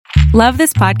Love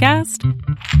this podcast?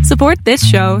 Support this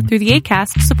show through the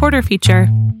Acast supporter feature.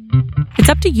 It's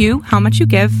up to you how much you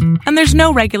give, and there's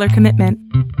no regular commitment.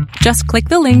 Just click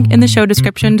the link in the show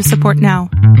description to support now.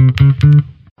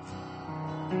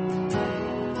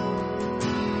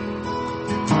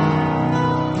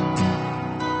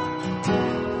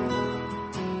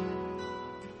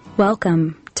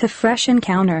 Welcome to Fresh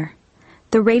Encounter,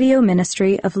 the radio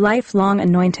ministry of Lifelong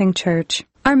Anointing Church.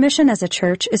 Our mission as a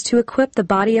church is to equip the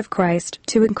body of Christ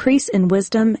to increase in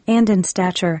wisdom and in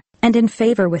stature, and in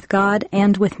favor with God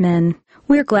and with men.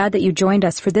 We're glad that you joined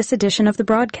us for this edition of the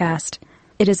broadcast.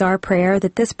 It is our prayer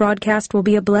that this broadcast will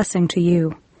be a blessing to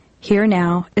you. Here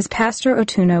now is Pastor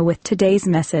Otuno with today's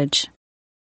message.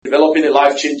 Developing a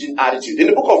life-changing attitude. In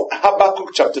the book of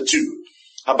Habakkuk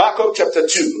chapter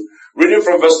 2, reading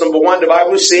from verse number 1, the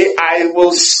Bible says, I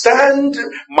will stand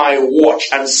my watch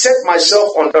and set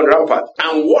myself on the rampart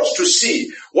and watch to see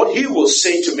what he will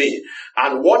say to me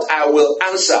and what I will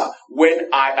answer when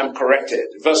I am corrected.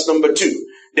 Verse number 2.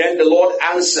 Then the Lord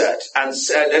answered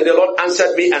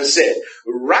me and said,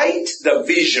 write the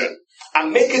vision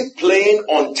and make it plain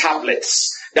on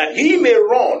tablets, that he may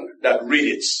run that read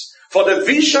it. For the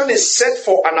vision is set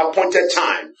for an appointed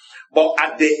time, but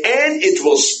at the end it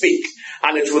will speak,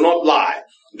 and it will not lie.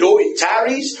 Though it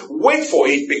tarries, wait for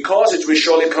it, because it will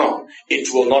surely come.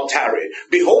 It will not tarry.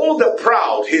 Behold the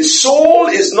proud, his soul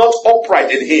is not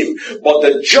upright in him, but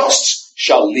the just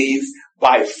shall live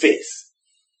by faith.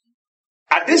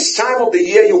 At this time of the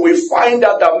year, you will find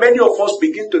out that many of us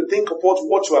begin to think about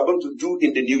what we are going to do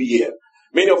in the new year.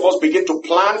 Many of us begin to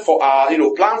plan for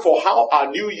how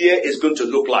our new year is going to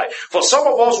look like. For some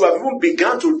of us, we have even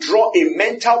begun to draw a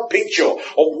mental picture of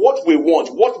what we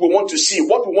want to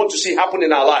see happen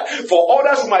in our life. For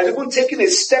others, we might even take it a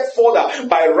step further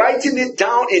by writing it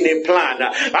down in a plan,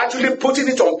 actually putting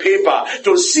it on paper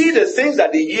to see the things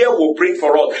that the year will bring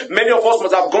for us. Many of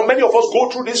us go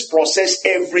through this process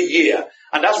every year.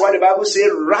 And that's why the Bible says,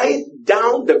 write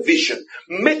down the vision,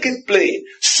 make it plain,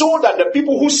 so that the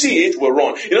people who see it will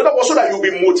run. In other words, so that you'll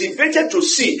be motivated to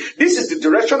see, this is the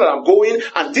direction that I'm going,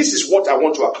 and this is what I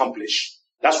want to accomplish.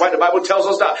 That's why the Bible tells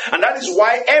us that. And that is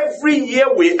why every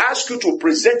year we ask you to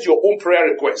present your own prayer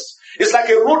requests. It's like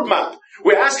a roadmap.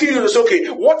 We're asking you to say, okay,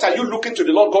 what are you looking to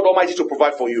the Lord God Almighty to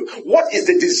provide for you? What is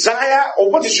the desire,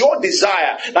 or what is your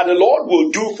desire that the Lord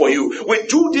will do for you? We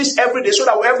do this every day, so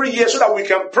that every year, so that we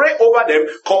can pray over them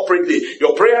corporately.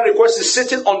 Your prayer request is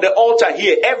sitting on the altar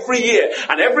here every year.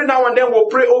 And every now and then we'll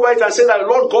pray over it and say that the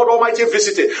Lord God Almighty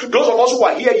visited. Those of us who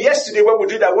were here yesterday when we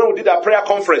did that prayer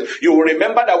conference, you will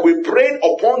remember that we prayed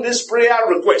upon this prayer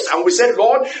request. And we said,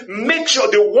 Lord, make sure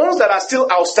the ones that are still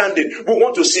outstanding, we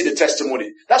want to see the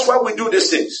testimony. That's why we do these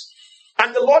things.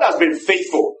 And the Lord has been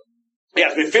faithful. He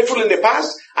has been faithful in the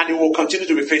past, and he will continue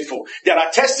to be faithful. There are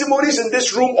testimonies in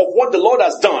this room of what the Lord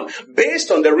has done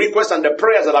based on the requests and the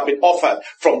prayers that have been offered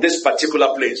from this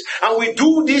particular place. And we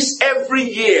do this every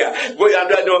year,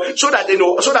 so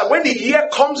that when the year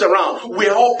comes around, we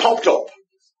are all pumped up.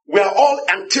 We are all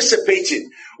anticipating.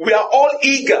 We are all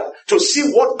eager to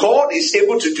see what God is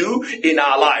able to do in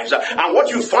our lives. And what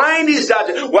you find is that,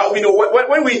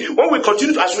 when we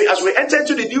continue to, as we enter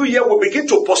into the new year, we begin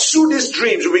to pursue these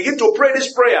dreams. We begin to pray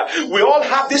this prayer. We all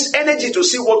have this energy to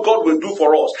see what God will do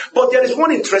for us. But there is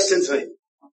one interesting thing.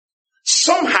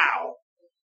 Somehow,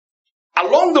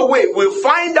 along the way, we'll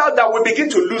find out that we begin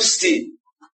to lose steam.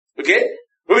 Okay?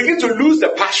 We begin to lose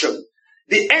the passion.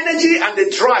 The energy and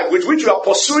the drive with which we are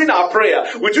pursuing our prayer,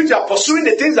 with which we are pursuing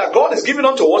the things that God has given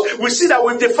unto us, we see that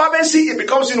with the fervency, it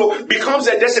becomes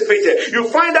dissipated. You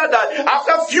find out that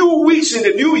after a few weeks in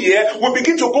the new year, we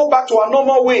begin to go back to our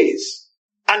normal ways.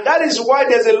 And that is why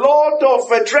there's a lot of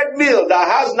treadmill that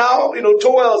has now,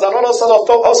 towels and all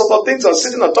sorts of things are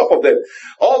sitting on top of them.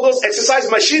 All those exercise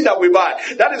machines that we buy.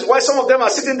 That is why some of them are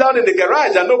sitting down in the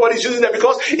garage and nobody's using them,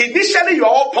 because initially you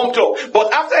are all pumped up.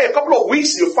 But after a couple of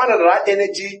weeks, you find out that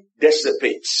energy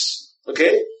dissipates.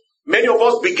 Okay? Many of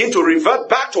us begin to revert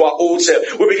back to our old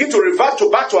self. We begin to revert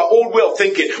back to our old way of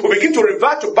thinking. We begin to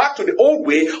revert back to the old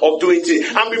way of doing things.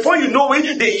 And before you know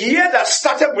it, the year that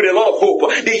started with a lot of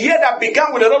hope, the year that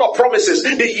began with a lot of promises,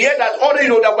 the year that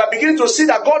that we're beginning to see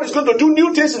that God is going to do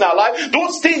new things in our life,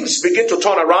 those things begin to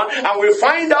turn around, and we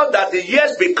find out that the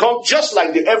years become just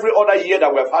like every other year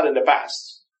that we've had in the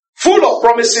past. Full of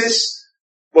promises,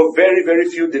 but very, very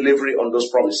few delivery on those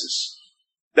promises.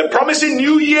 The promising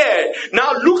new year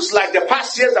now looks like the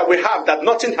past years that we have, that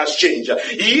nothing has changed.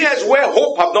 Years where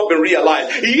hope have not been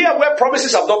realized. Years where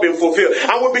promises have not been fulfilled.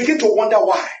 And we begin to wonder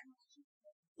why.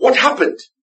 What happened?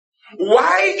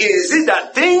 Why is it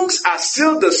that things are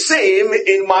still the same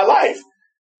in my life?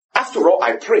 After all,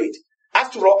 I prayed.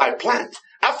 After all, I planned.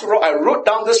 After all, I wrote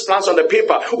down these plans on the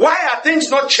paper. Why are things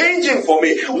not changing for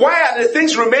me? Why are the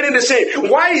things remaining the same?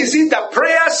 Why is it that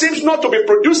prayer seems not to be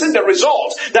producing the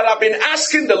results that I've been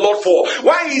asking the Lord for?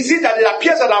 Why is it that it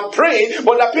appears that I'm praying,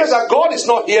 but it appears that God is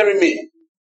not hearing me?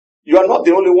 You are not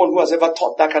the only one who has ever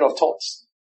thought that kind of thoughts.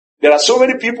 There are so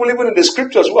many people, even in the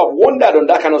scriptures, who have wondered on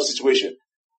that kind of situation.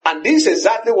 And this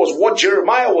exactly was what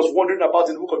Jeremiah was wondering about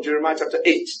in the book of Jeremiah chapter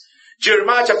 8.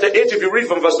 Jeremiah chapter 8, if you read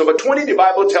from verse number 20, the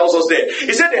Bible tells us there.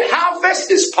 It said, the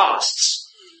harvest is past,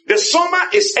 the summer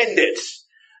is ended,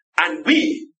 and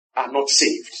we are not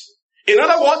saved. In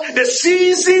other words, the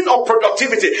season of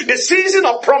productivity, the season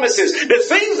of promises, the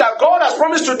things that God has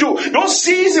promised to do, those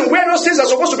seasons where those things are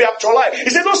supposed to be actualized,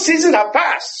 he said those seasons have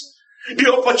passed.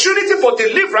 The opportunity for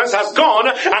deliverance has gone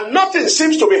and nothing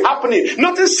seems to be happening.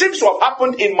 Nothing seems to have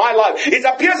happened in my life. It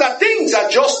appears that things are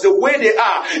just the way they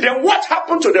are. Then what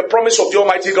happened to the promise of the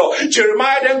Almighty God?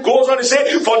 Jeremiah then goes on to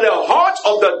say, for the heart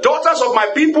of the daughters of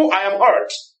my people I am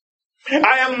hurt.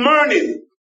 I am mourning.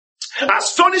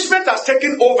 Astonishment has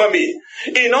taken over me.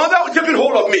 Taken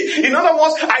hold of me. In other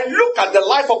words, I look at the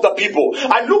life of the people.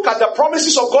 I look at the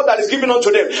promises of God that is given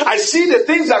unto them. I see the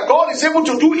things that God is able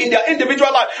to do in their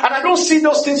individual life. And I don't see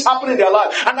those things happen in their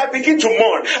life. And I begin to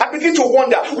mourn. I begin to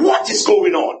wonder, what is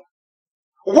going on?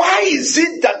 Why is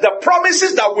it that the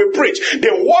promises that we preach, the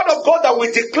word of God that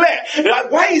we declare,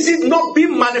 why is it not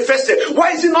being manifested?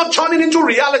 Why is it not turning into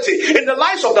reality in the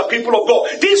lives of the people of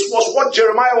God? This was what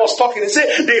Jeremiah was talking. He said,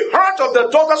 the hurt of the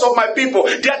daughters of my people,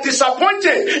 their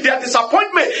disappointment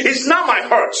is now my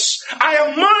hurts. I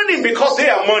am mourning because they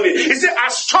are mourning. He said,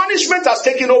 astonishment has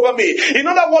taken over me. In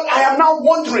other words, I am now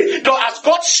wondering, has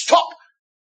God stopped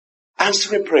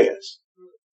answering prayers?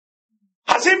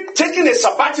 Has he taken a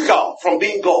sabbatical from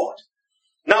being God?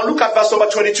 Now look at verse number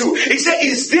 22. He said,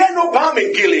 is there no balm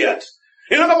in Gilead?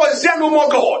 In other words, is there no more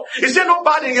God? Is there no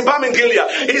balm in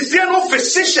Gilead? Is there no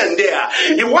physician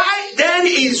there? Why then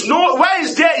is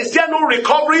there no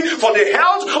recovery for the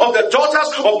health of the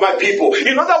daughters of my people?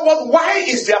 In other words, why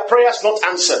is their prayers not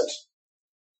answered?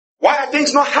 Why are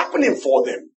things not happening for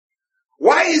them?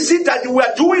 Why is it that we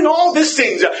are doing all these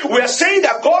things? We are saying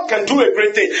that God can do a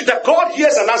great thing, that God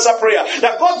hears and answers prayer,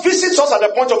 that God visits us at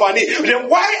the point of our need. Then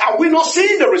why are we not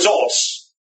seeing the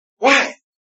results? Why?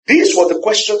 These were the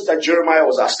questions that Jeremiah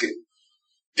was asking.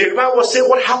 Jeremiah was saying,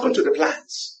 what happened to the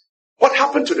plans? What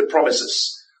happened to the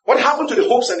promises? What happened to the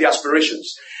hopes and the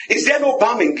aspirations? Is there no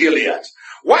balm in Gilead?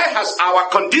 Why has our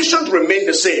condition remained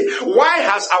the same? Why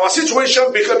has our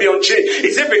situation become unchanged?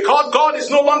 Is it because God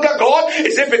is no longer God?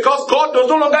 Is it because God is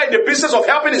no longer in the business of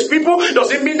helping his people?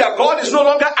 Does it mean that God is no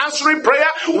longer answering prayer?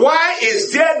 Why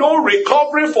is there no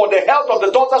recovery for the health of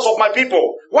the daughters of my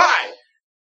people? Why?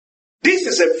 This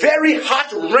is a very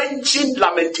heart-wrenching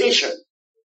lamentation.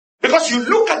 Because you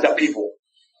look at the people.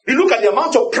 You look at the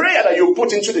amount of prayer that you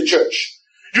put into the church.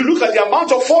 You look at the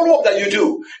amount of follow-up that you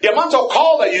do, the amount of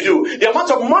call that you do, the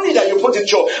amount of money that you put in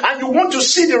church, and you want to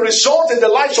see the result in the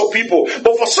lives of people.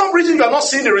 But for some reason you are not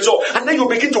seeing the result. And then you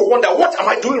begin to wonder, what am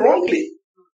I doing wrongly?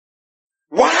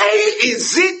 Why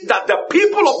is it that the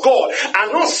people of God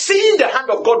are not seeing the hand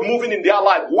of God moving in their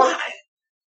life? Why?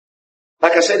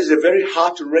 Like I said, it's a very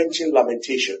heart-wrenching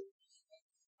lamentation.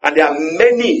 And there are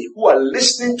many who are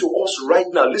listening to us right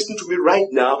now, listening to me right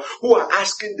now, who are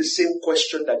asking the same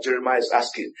question that Jeremiah is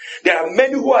asking. There are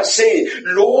many who are saying,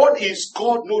 Lord, is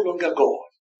God no longer God?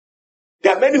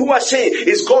 There are many who are saying,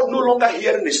 is God no longer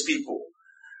hearing his people?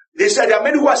 They said, there are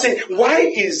many who are saying, why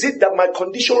is it that my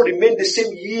condition remains the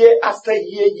same year after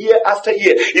year, year after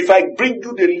year? If I bring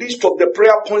you the list of the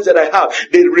prayer points that I have,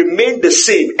 they remain the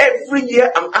same. Every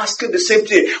year I'm asking the same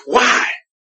thing. Why?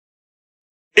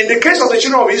 In the case of the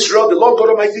children of Israel, the Lord God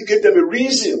Almighty gave them a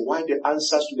reason why the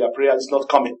answers to their prayer is not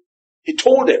coming. He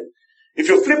told them. If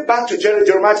you flip back to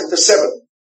Jeremiah chapter 7,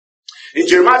 in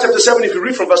Jeremiah chapter 7, if you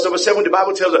read from verse number 7, the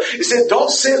Bible tells us, it says,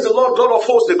 thus says the Lord God of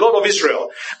hosts, the God of Israel,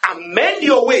 amend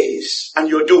your ways and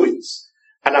your doings,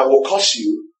 and I will cause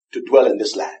you to dwell in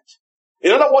this land.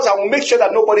 In other words, I will make sure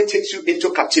that nobody takes you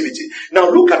into captivity. Now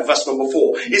look at verse number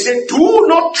 4. It says, do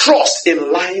not trust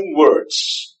in lying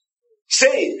words,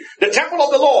 saying, the temple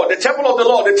of the Lord, the temple of the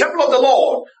Lord, the temple of the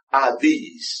Lord are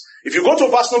these. If you go to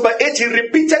verse number 8, he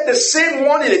repeated the same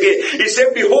warning again. He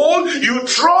said, behold, you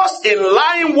trust in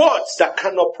lying words that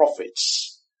cannot profit.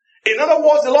 In other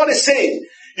words, the Lord is saying,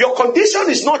 Your condition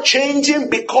is not changing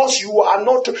because you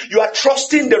are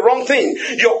trusting the wrong thing.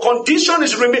 Your condition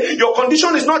is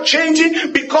not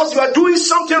changing because you are doing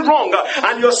something wrong.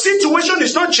 And your situation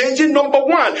is not changing, number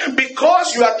one,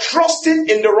 because you are trusting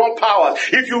in the wrong power.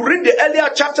 If you read the earlier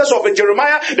chapters of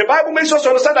Jeremiah, the Bible makes us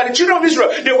understand that the children of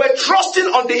Israel, they were trusting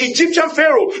on the Egyptian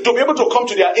Pharaoh to be able to come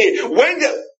to their aid.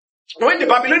 When the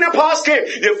Babylonian powers came,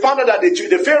 they found out that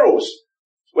the pharaohs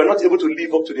were not able to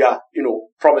live up to their,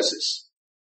 promises.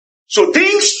 So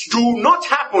things do not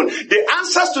happen. The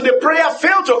answers to the prayer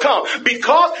fail to come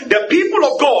because the people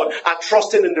of God are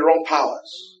trusting in the wrong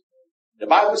powers. The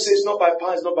Bible says not by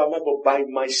power, not by might, but by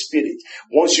my spirit.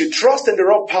 Once you trust in the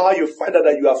wrong power, you find out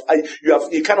that you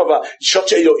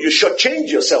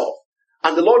shortchange yourself.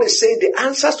 And the Lord is saying the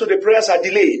answers to the prayers are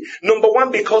delayed. Number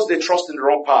one, because they trust in the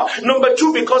wrong power. Number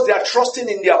two, because they are trusting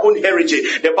in their own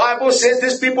heritage. The Bible says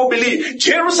these people believe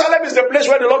Jerusalem is the place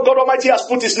where the Lord God Almighty has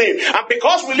put his name. And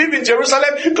because we live in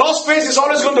Jerusalem, God's face is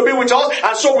always going to be with us,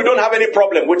 and so we don't have any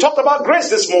problem. We talked about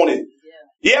grace this morning.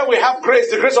 Yeah, we have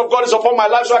grace. The grace of God is upon my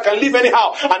life so I can live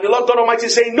anyhow. And the Lord God Almighty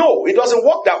is saying, no, it doesn't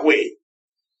work that way.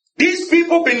 These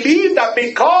people believe that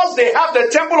because they have the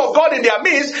temple of God in their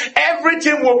midst,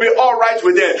 everything will be all right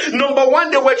with them. Number one,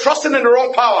 they were trusting in the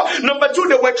wrong power. Number two,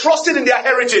 they were trusting in their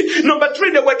heritage. Number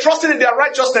three, they were trusting in their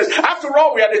righteousness. After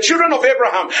all, we are the children of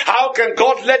Abraham. How can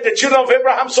God let the children of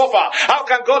Abraham suffer? How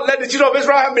can God let the children of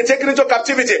Abraham be taken into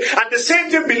captivity? And the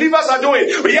same thing believers are doing.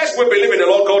 Yes, we believe in the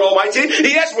Lord God Almighty.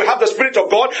 Yes, we have the Spirit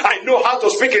of God. I know how to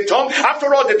speak in tongues.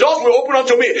 After all, the doors will open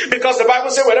unto me, because the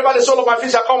Bible says, wherever the sole of my feet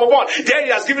shall come upon, there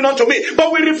he has given unto me.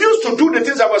 But we refuse to do the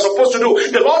things that we're supposed to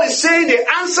do. The Lord is saying the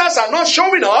answers are not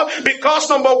showing up because,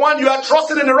 number one, you are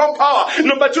trusting in the wrong power.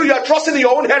 Number two, you are trusting in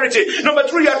your own heritage. Number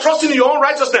three, you are trusting in your own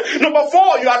righteousness. Number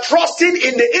four, you are trusting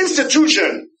in the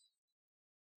institution.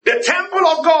 The temple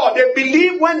of God. They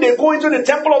believe when they go into the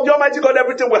temple of the Almighty God,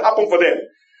 everything will happen for them.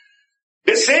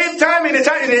 The same time in the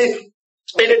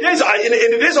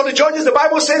days of the judges, the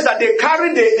Bible says that they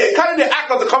carried the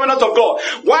ark of the covenant of God.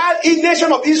 While the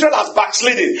nation of Israel has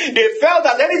backslidden, they felt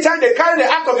that anytime they carried the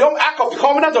ark of the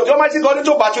covenant of the Almighty God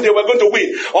into battle, they were going to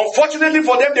win. Unfortunately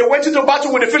for them, they went into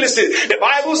battle with the Philistines. The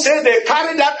Bible says they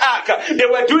carried that ark. They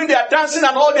were doing their dancing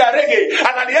and all their reggae.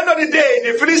 And at the end of the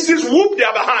day, the Philistines whooped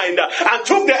their behind and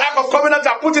took the ark of covenant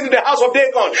and put it in the house of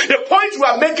Dagon. The point we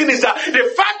are making is that the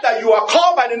fact that you are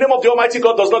called by the name of the Almighty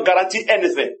God does not guarantee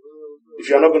anything if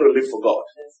you are not going to live for God.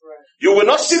 Right. You will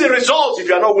not see the results if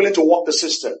you are not willing to walk the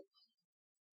system.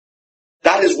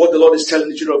 That is what the Lord is telling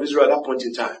the children of Israel at that point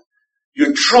in time.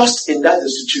 You trust in that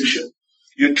institution.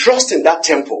 You trust in that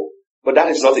temple, but that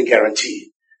is not a guarantee.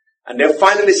 And then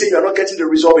finally say you are not getting the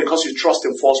result because you trust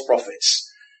in false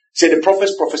prophets. Say the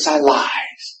prophets prophesy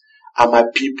lies, and my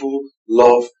people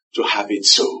love to have it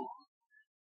so.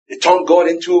 They turn God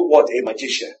into what? A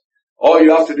magician. All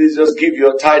you have to do is just give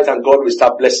your tithe and God will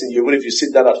start blessing you, even if you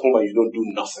sit down at home and you don't do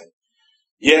nothing.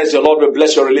 Yes, the Lord will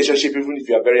bless your relationship even if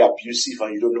you are very abusive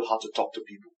and you don't know how to talk to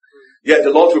people. Yeah,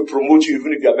 the Lord will promote you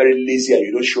even if you are very lazy and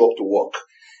you don't show up to work.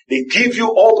 They give you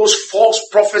all those false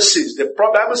prophecies. The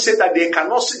Bible says that they are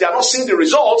not seeing the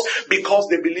results because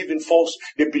they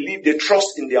they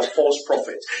trust in their false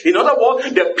prophets. In other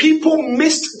words, the people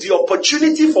missed the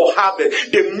opportunity for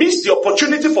harvest. They missed the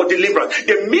opportunity for deliverance.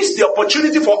 They missed the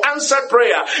opportunity for answered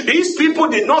prayer. These people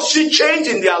did not see change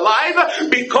in their life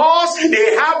because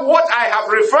they have what I have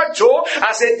referred to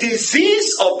as a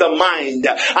disease of the mind.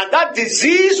 And that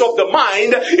disease of the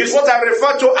mind is what I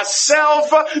refer to as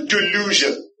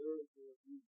self-delusion.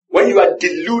 When you are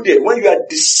deluded, when you are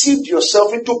deceived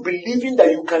yourself into believing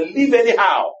that you can live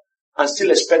anyhow and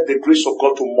still expect the grace of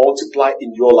God to multiply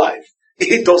in your life.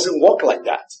 It doesn't work like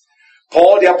that.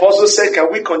 Paul the apostle said,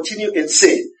 can we continue in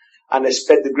sin and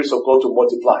expect the grace of God to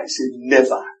multiply? He said,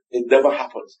 never. It never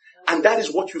happens. And that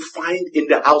is what you find in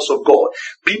the house of God.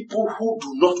 People who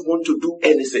do not want to do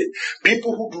anything.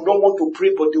 People who do not want to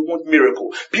pray but they want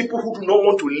miracle. People who do not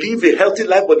want to live a healthy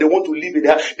life but they want to live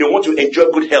they want to enjoy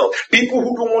good health. People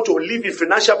who don't want to live in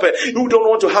who don't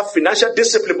want to have financial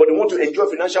discipline but they want to enjoy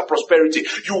financial prosperity.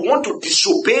 You want to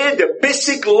disobey the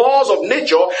basic laws of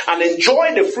nature and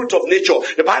enjoy the fruit of nature.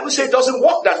 The Bible says it doesn't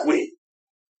work that way.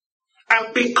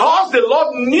 And because the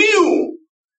Lord knew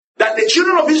that the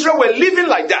children of Israel were living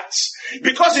like that,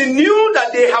 because he knew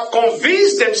that they have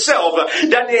convinced themselves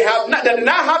that they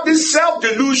now have this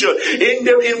self-delusion.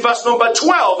 In verse number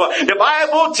 12, the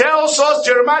Bible tells us,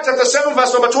 Jeremiah chapter 7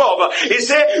 verse number 12, it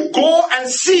says, go and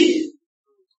see.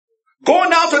 Go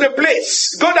down to the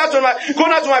place. Go down to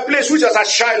my place which is at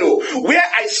Shiloh, where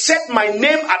I set my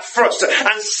name at first,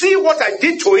 and see what I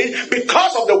did to it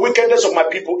because of the wickedness of my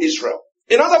people Israel.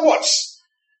 In other words,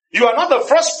 You are not the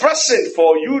first person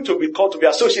for you to be called to be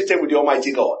associated with the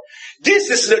Almighty God.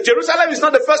 Jerusalem is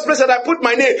not the first place that I put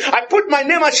my name. I put my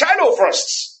name at Shiloh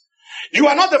first. You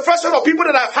are not the first set of people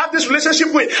that I've had this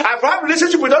relationship with. I've had a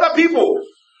relationship with other people.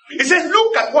 He says,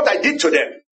 look at what I did to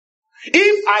them.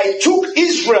 If I took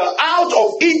Israel out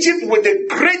of Egypt with a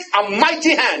great and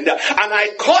mighty hand, and I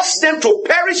caused them to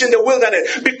perish in the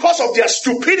wilderness because of their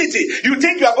stupidity, you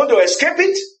think you are going to escape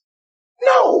it?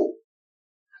 No.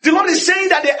 The Lord is saying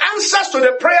that the answers to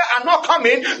the prayer are not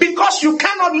coming because you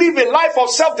cannot live a life of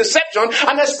self-deception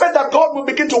and expect that God will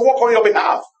begin to work on your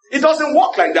behalf. It doesn't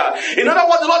work like that. In other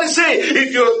words, the Lord is saying,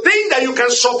 if you think that you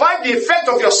can survive the effect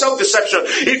of your self-deception,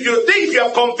 if you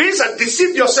have convinced and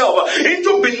deceived yourself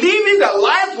into believing that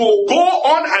life will go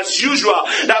on as usual,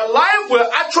 that life will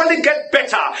actually get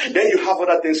better, then you have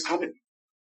other things coming.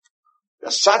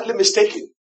 You're sadly mistaken.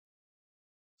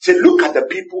 Say, look at the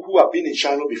people who have been in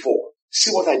Shiloh before.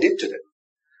 See what I did to them.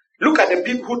 Look at the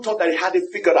people who thought that they had it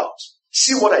figured out.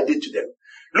 See what I did to them.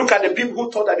 Look at the people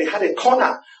who thought that they had a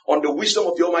corner on the wisdom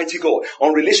of the Almighty God,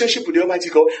 on relationship with the Almighty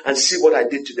God, and see what I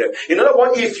did to them. In other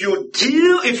words, if you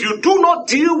do not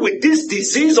deal with this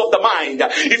disease of the mind,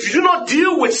 if you do not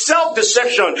deal with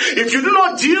self-deception, if you do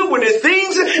not deal with the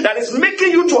things that is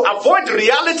making you to avoid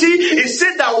reality, it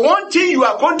said that one thing you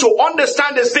are going to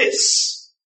understand is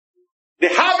this. The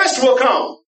harvest will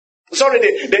come.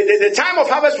 The time of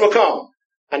harvest will come,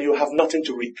 and you have nothing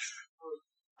to reap.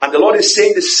 And the Lord is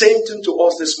saying the same thing to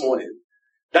us this morning.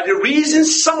 That the reason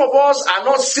some of us are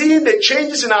not seeing the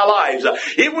changes in our lives,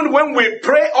 even when we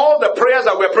pray all the prayers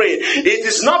that we're praying, it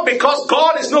is not because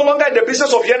God is no longer in the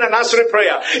business of hearing and answering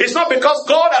prayer. It's not because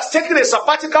God has taken a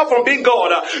sabbatical from being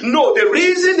God. No, the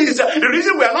reason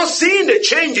we are not seeing the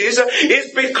changes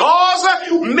is because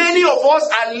many of us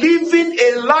are living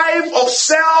a life of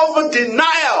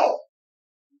self-denial.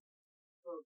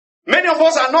 Many of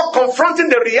us are not confronting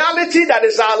the reality that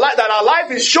our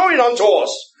life is showing unto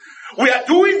us. We are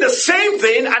doing the same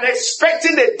thing and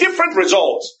expecting a different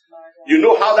result. You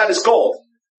know how that is called.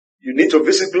 You need to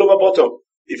visit Global Bottom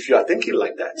if you are thinking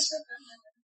like that.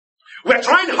 We're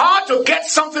trying hard to get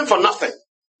something for nothing.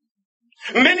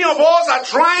 Many of us are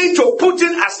trying to put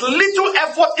in as little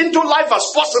effort into life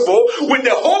as possible with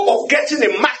the hope of getting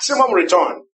a maximum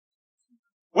return.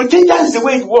 We think that is the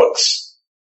way it works.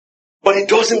 But it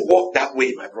doesn't work that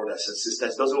way, my brothers and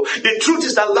sisters. The truth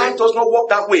is that life does not work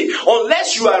that way.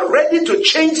 Unless you are ready to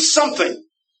change something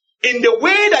in the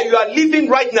way that you are living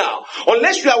right now,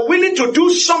 unless you are willing to do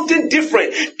something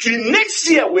different, the next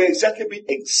year will be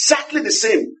exactly the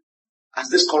same as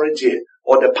this current year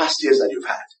or the past years that you've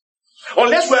had.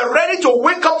 Unless we're ready to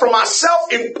wake up from our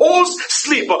self-imposed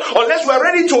sleep, unless we're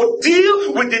ready to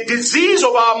deal with the disease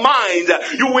of our mind,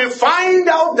 you will find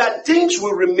out that things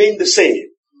will remain the same.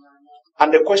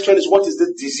 And the question is, what is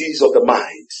the disease of the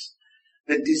mind?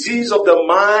 The disease of the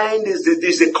mind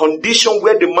is a condition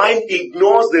where the mind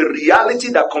ignores the reality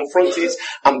that confronts it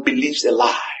and believes a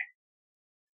lie.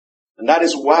 And that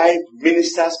is why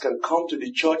ministers can come to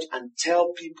the church and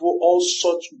tell people all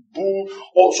sorts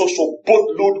of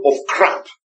boatload of crap,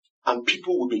 and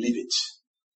people will believe it.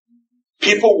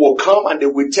 People will come and they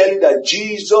will tell you that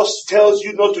Jesus tells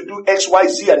you not to do X, Y,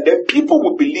 Z, and then people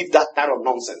will believe that kind of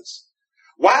nonsense.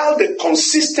 While the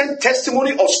consistent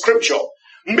testimony of Scripture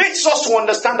makes us to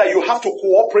understand that you have to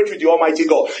cooperate with the Almighty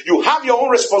God. You have your own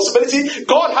responsibility.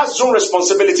 God has his own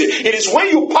responsibility. It is when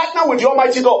you partner with the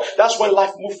Almighty God, that's when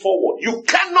life moves forward. You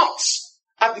cannot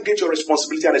abdicate your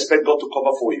responsibility and expect God to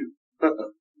cover for you.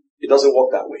 It doesn't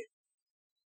work that way.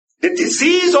 The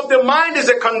disease of the mind is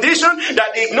a condition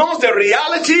that ignores the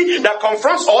reality that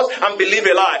confronts us and believes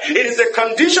a lie. It is a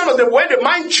condition of the way the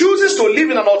mind chooses to live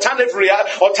in an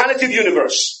alternative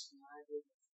universe.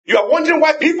 You are wondering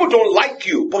why people don't like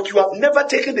you, but you have never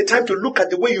taken the time to look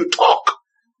at the way you talk.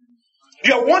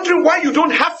 You are wondering why you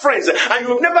don't have friends, and you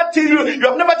have never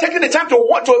taken the time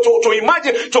to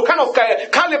imagine, to kind of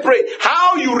calibrate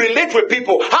how you relate with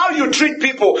people, how you treat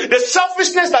people, the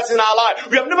selfishness that's in our life.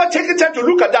 You have never taken time to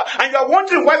look at that, and you are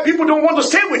wondering why people don't want to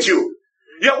stay with you.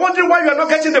 You are wondering why you are not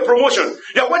getting the promotion.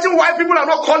 You are wondering why people are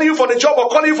not calling you for the job or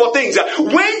calling you for things.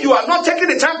 When you are not taking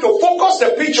the time to focus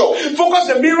the picture, focus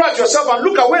the mirror at yourself and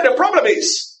look at where the problem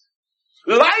is.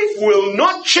 Life will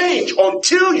not change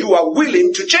until you are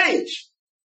willing to change.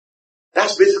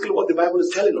 That's basically what the Bible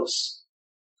is telling us.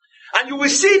 And you will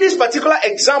see this particular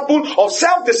example of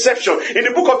self-deception in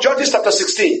the book of Judges chapter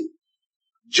 16.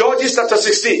 Judges chapter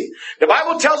 16. The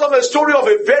Bible tells us a story of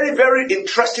a very, very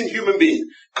interesting human being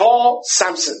called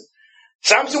Samson.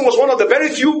 Samson was one of the very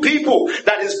few people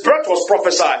that his birth was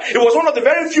prophesied. He was one of the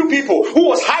very few people who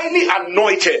was highly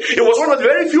anointed. It was one of the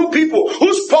very few people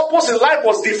whose purpose in life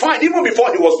was defined even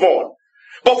before he was born.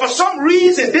 But for some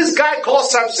reason, this guy called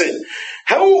Samson,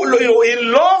 he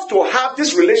loved to have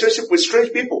this relationship with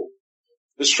strange people,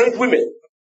 with strange women.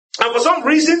 And for some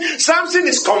reason, Samson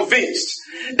is convinced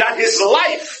that his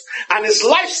life and his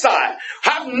lifestyle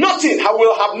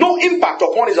will have no impact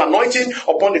upon his anointing,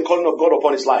 upon the calling of God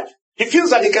upon his life. He feels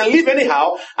that he can live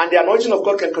anyhow and the anointing of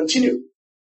God can continue.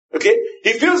 Okay?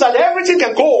 He feels that everything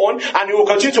can go on and he will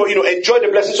continue to, enjoy the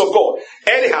blessings of God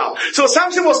anyhow. So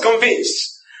Samson was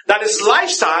convinced that his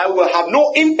lifestyle will have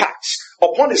no impact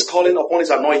upon his calling, upon his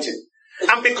anointing.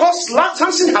 And because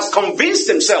Samson has convinced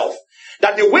himself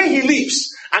that the way he lives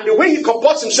and the way he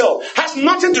comports himself has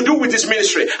nothing to do with his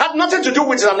ministry, has nothing to do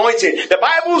with his anointing. The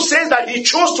Bible says that he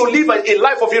chose to live a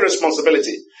life of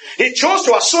irresponsibility. He chose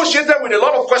to associate them with a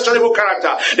lot of questionable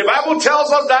character. The Bible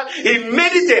tells us that he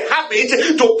made it a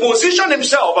habit to position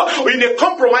himself in a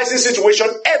compromising situation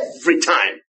every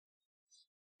time.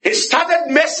 He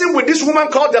started messing with this woman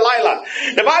called Delilah.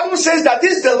 The Bible says that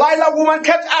this Delilah woman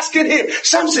kept asking him,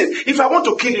 Samson, if I want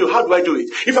to kill you, how do I do it?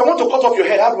 If I want to cut off your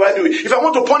head, how do I do it? If I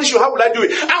want to punish you, how will I do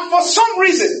it? And for some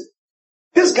reason,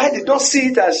 this guy did not see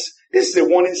it as, this is a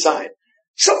warning sign.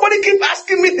 Somebody keep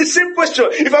asking me the same question.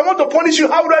 If I want to punish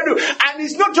you, how would I do it? And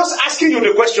he's not just asking you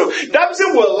the question. That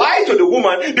person will lie to the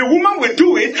woman. The woman will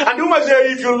do it. And the woman will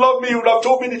say, if you love me, you would have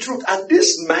told me the truth. And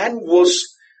this man was...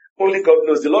 Only God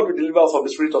knows. The Lord will deliver us from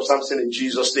the spirit of Samson in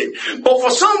Jesus' name. But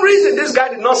for some reason, this guy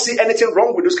did not see anything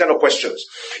wrong with those kind of questions.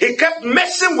 He kept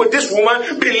messing with this woman,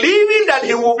 believing that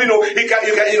he will,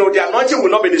 the anointing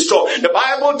will not be disturbed. The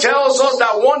Bible tells us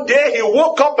that one day he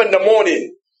woke up in the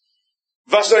morning.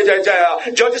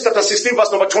 Judges chapter 16,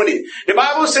 verse number 20. The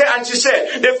Bible says, and she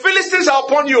said, the Philistines are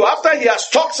upon you. After he has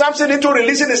talked Samson into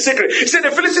releasing his secret, he said,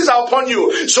 the Philistines are upon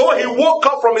you. So he woke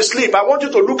up from his sleep. I want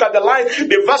you to look at the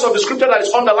verse of the scripture that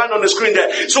is underlined on the screen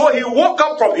there. So he woke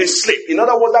up from his sleep. In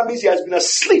other words, that means he has been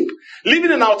asleep,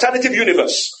 living in an alternative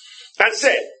universe, and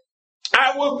said,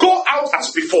 I will go out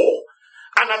as before,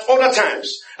 and at other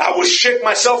times I will shake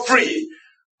myself free.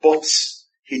 But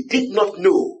he did not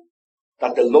know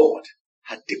that the Lord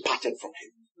had departed from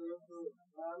him.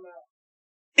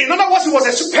 In other words, he was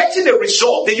expecting a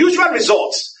result, the usual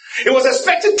results. He was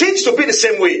expecting things to be the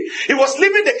same way. He was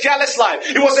living the careless life.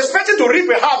 He was expecting to reap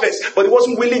a harvest, but he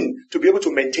wasn't willing to be able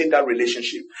to maintain that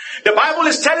relationship. The Bible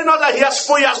is telling us that he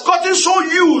has gotten so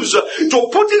used to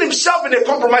putting himself in a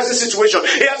compromising situation.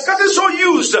 He has gotten so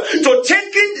used to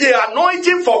taking the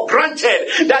anointing for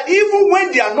granted that even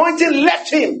when the anointing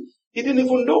left him, he didn't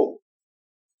even know.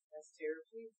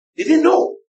 He didn't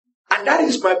know. And that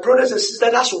is, my brothers and sisters,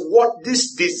 that's what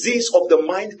this disease of the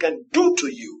mind can do to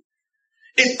you.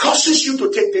 It causes you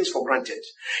to take things for granted.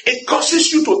 It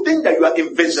causes you to think that you are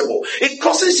invincible. It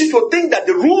causes you to think that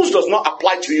the rules does not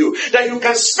apply to you. That you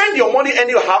can spend your money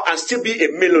anyhow and still be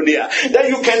a millionaire. That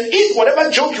you can eat whatever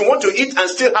junk you want to eat and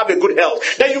still have a good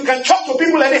health. That you can talk to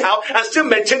people anyhow and still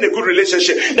maintain a good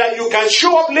relationship. That you can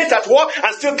show up late at work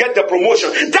and still get the promotion.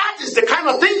 That is the kind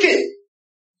of thinking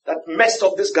that messed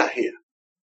up this guy here.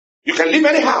 You can live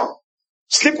anyhow.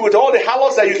 Sleep with all the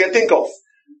harlots that you can think of.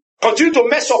 Continue to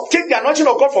mess up. Take the anointing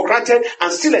of God for granted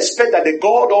and still expect that the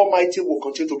God Almighty will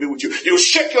continue to be with you. You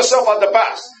shake yourself at the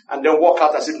past and then walk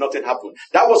out as if nothing happened.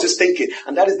 That was his thinking.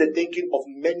 And that is the thinking of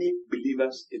many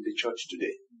believers in the church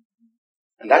today.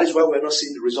 And that is why we're not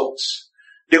seeing the results.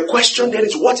 The question then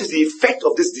is, what is the effect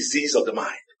of this disease of the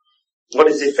mind? What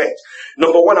is the effect?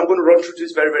 Number one, I'm going to run through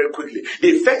this very, very quickly. The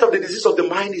effect of the disease of the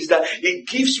mind is that it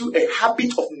gives you a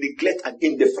habit of neglect and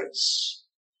indifference.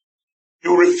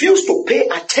 You refuse to pay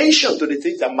attention to the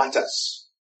things that matters.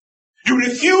 You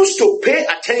refuse to pay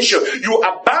attention. You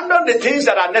abandon the things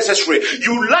that are necessary.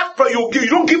 You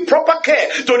don't give proper care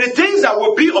to the things that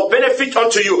will be of benefit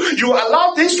unto you. You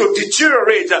allow things to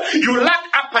deteriorate. You lack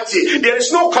apathy. There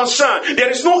is no concern.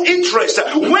 There is no interest.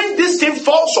 When this thing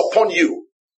falls upon you,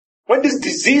 when this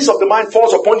disease of the mind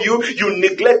falls upon you, you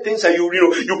neglect things and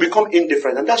you become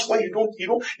indifferent. And that's why you don't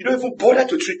even bother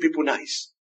to treat people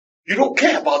nice. You don't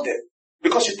care about them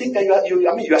because you think that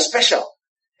you are special.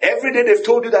 Every day they've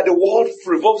told you that the world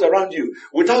revolves around you.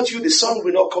 Without you, the sun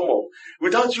will not come up.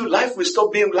 Without you, life will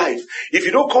stop being life. If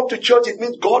you don't come to church, it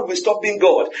means God will stop being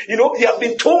God. You have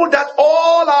been told that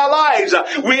all our lives.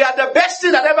 We are the best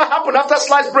thing that ever happened after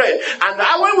sliced bread. And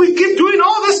now when we keep doing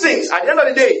all these things, at the end of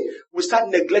the day, we start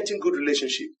neglecting good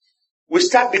relationship. We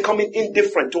start becoming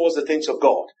indifferent towards the things of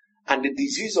God. And the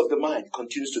disease of the mind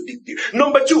continues to dig deep.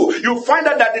 Number two, you find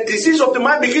out that the disease of the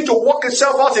mind begins to work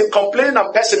itself out in complaining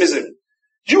and pessimism.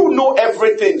 You know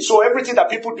everything. So everything that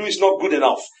people do is not good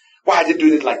enough. Why are they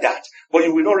doing it like that? But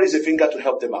you will not raise a finger to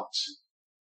help them out.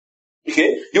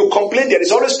 Okay? You complain, there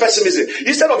is always pessimism.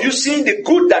 Instead of you seeing the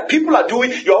good that people are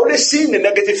doing, you're always seeing the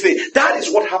negative thing. That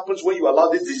is what happens when you allow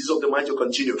this disease of the mind to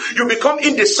continue. You become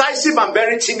indecisive and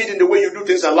very timid in the way you do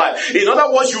things in life. In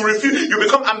other words, you refuse, you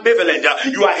become ambivalent,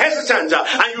 you are hesitant,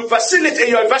 and you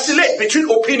vacillate between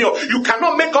opinion. You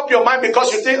cannot make up your mind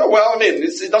because you think,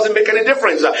 it doesn't make any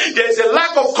difference. There is a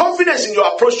lack of confidence in your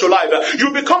approach to life.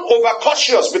 You become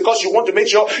overcautious because you want to make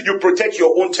sure you protect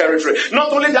your own territory.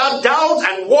 Not only that, doubt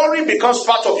and worry becomes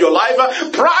part of your life.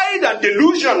 Pride and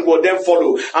delusion will then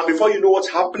follow. And before you know what's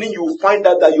happening, you will find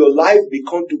out that your life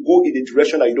becomes to go in a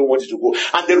direction that you don't want it to go.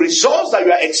 And the results that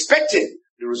you are expecting,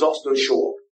 the results don't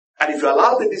show up. And if you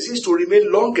allow the disease to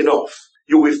remain long enough,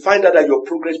 you will find out that your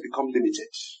progress becomes limited.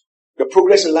 Your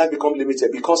progress in life becomes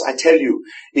limited because I tell you,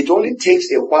 it only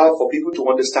takes a while for people to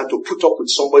understand to put up with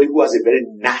somebody who has a very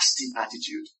nasty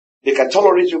attitude. They can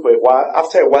tolerate you for a while.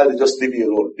 After a while, they just leave you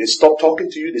alone. They stop talking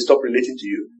to you. They stop relating to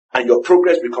you. And your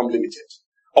progress becomes limited.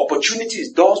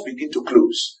 Opportunities, doors begin to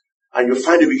close. And you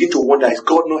find you begin to wonder, is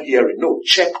God not hearing? No,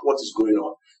 check what is going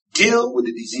on. Deal with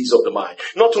the disease of the mind.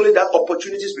 Not only that,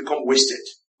 opportunities become wasted.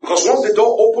 Because once the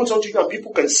door opens onto you and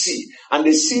people can see, and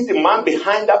they see the man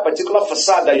behind that particular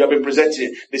facade that you have been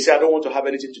presenting, they say, I don't want to have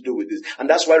anything to do with this. And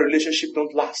that's why relationships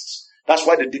don't last. That's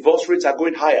why the divorce rates are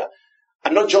going higher.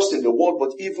 And not just in the world,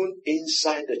 but even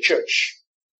inside the church.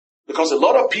 Because a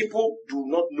lot of people do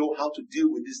not know how to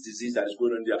deal with this disease that is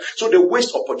going on there. So they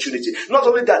waste opportunity. Not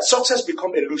only that, success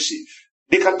becomes elusive.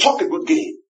 They can talk a good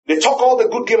game. They talk all the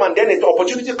good game, and then the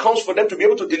opportunity comes for them to be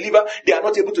able to deliver. They are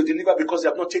not able to deliver because they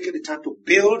have not taken the time to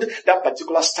build that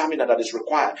particular stamina that is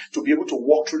required to be able to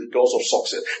walk through the doors of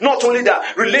success. Not only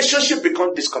that, relationship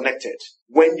becomes disconnected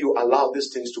when you allow these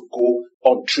things to go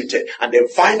untreated. And then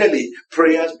finally,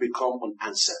 prayers become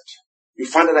unanswered. You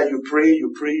find out that you pray,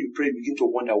 begin to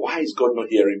wonder, why is God not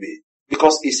hearing me?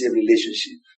 Because it's a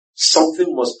relationship.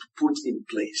 Something must be put in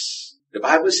place. The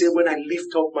Bible says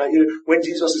when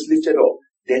Jesus is lifted up,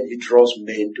 then he draws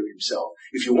men to himself.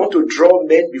 If you want to draw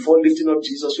men before lifting up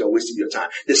Jesus, you are wasting your time.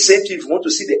 The same thing, if you want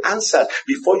to see the answers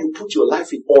before you put your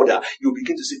life in order, you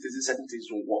begin to see that certain things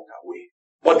don't work that way.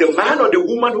 But the man or the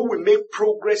woman who will make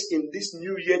progress in this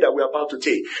new year that we're about to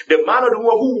take, the man or the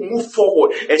woman who will move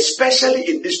forward, especially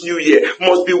in this new year,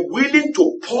 must be willing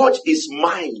to purge his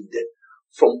mind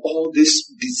from all this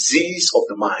disease of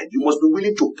the mind. You must be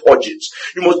willing to purge it.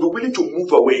 You must be willing to move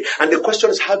away. And the question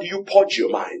is, how do you purge your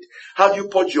mind? How do you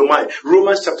purge your mind?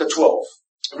 Romans chapter 12.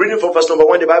 Reading from verse number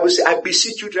 1, the Bible says, I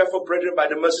beseech you therefore, brethren, by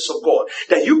the mercies of God,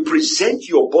 that you present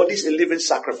your bodies a living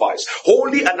sacrifice,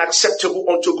 holy and acceptable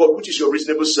unto God, which is your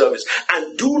reasonable service.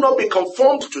 And do not be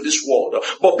conformed to this world,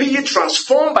 but be ye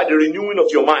transformed by the renewing of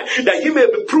your mind, that ye may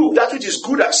be proved that which is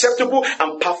good, acceptable,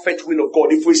 and perfect will of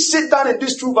God. If we sit down in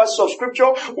these two verses of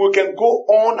scripture, we can go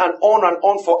on and on and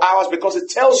on for hours, because it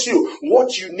tells you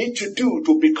what you need to do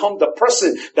to become the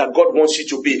person that God wants you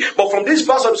to be. But from this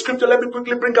verse of scripture, let me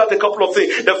quickly bring out a couple of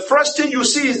things. The first thing you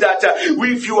see is that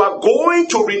if you are going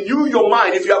to renew your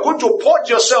mind, if you are going to purge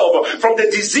yourself from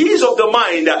the disease of the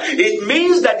mind, it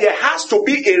means that there has to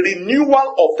be a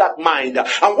renewal of that mind.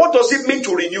 And what does it mean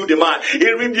to renew the mind?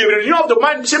 The renewal of the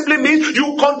mind simply means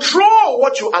you control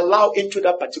what you allow into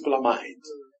that particular mind.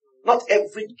 Not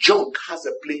every junk has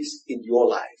a place in your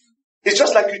life. It's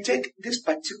just like you take this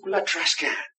particular trash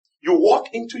can. You walk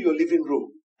into your living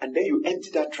room and then you empty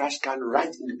that trash can right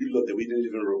in the middle of the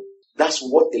living room. That's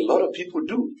what a lot of people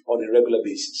do on a regular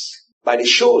basis. By the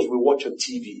shows we watch on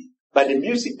TV, by the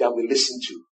music that we listen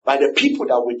to, by the people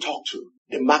that we talk to,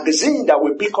 the magazine that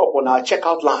we pick up on our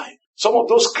checkout line. Some of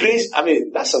those crazy,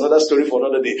 that's another story for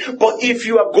another day. But if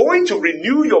you are going to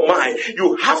renew your mind,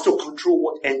 you have to control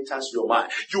what enters your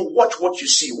mind. You watch what you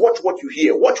see, watch what you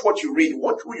hear, watch what you read,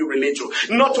 watch who you relate to.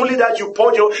 Not only that, you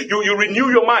renew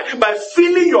your mind by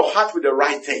filling your heart with the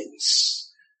right things.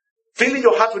 Filling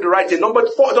your heart with the right things. Number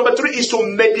 3 is to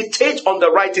meditate on the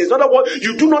right things. In other words,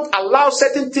 you do not allow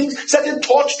certain things, certain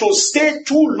thoughts to stay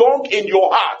too long in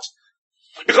your heart.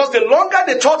 Because the longer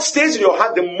the thought stays in your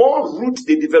heart, the more root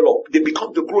they develop. They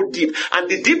become to grow deep. And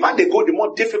the deeper they go, the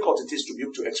more difficult it is to be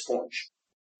able to expunge.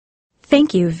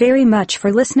 Thank you very much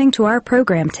for listening to our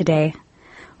program today.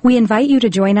 We invite you to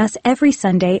join us every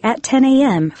Sunday at 10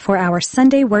 a.m. for our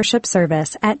Sunday worship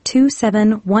service at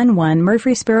 2711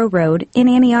 Murfreesboro Road in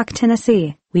Antioch,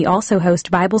 Tennessee. We also host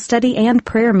Bible study and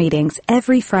prayer meetings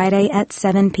every Friday at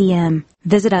 7 p.m.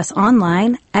 Visit us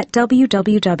online at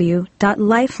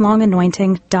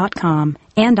www.lifelonganointing.com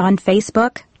and on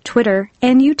Facebook, Twitter,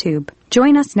 and YouTube.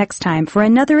 Join us next time for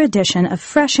another edition of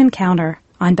Fresh Encounter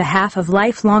On behalf of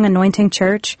Lifelong Anointing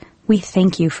Church, we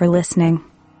thank you for listening.